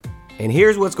And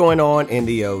here's what's going on in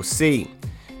the OC.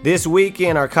 This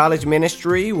weekend, our college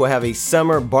ministry will have a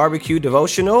summer barbecue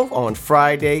devotional on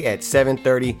Friday at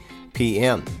 7:30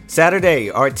 p.m.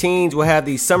 Saturday, our teens will have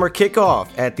the summer kickoff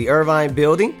at the Irvine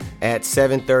Building at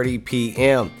 7:30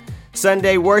 p.m.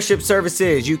 Sunday worship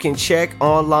services, you can check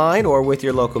online or with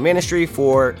your local ministry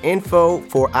for info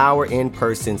for our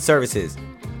in-person services.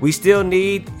 We still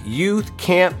need youth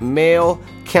camp male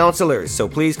counselors, so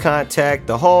please contact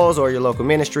the halls or your local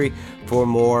ministry for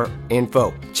more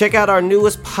info. Check out our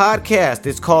newest podcast.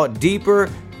 It's called Deeper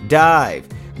Dive.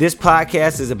 This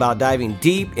podcast is about diving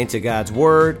deep into God's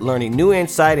Word, learning new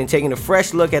insight, and taking a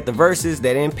fresh look at the verses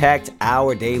that impact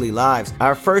our daily lives.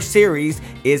 Our first series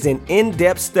is an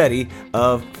in-depth study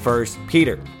of 1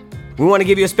 Peter. We want to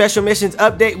give you a special missions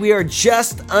update. We are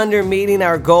just under meeting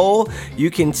our goal.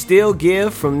 You can still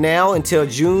give from now until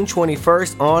June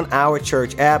 21st on our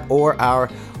church app or our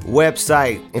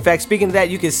website. In fact, speaking of that,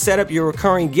 you can set up your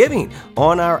recurring giving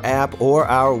on our app or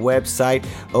our website,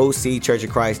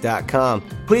 occhurchofchrist.com.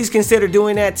 Please consider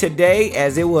doing that today,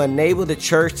 as it will enable the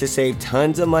church to save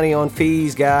tons of money on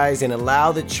fees, guys, and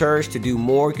allow the church to do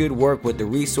more good work with the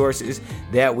resources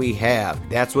that we have.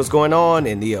 That's what's going on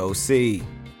in the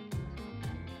OC.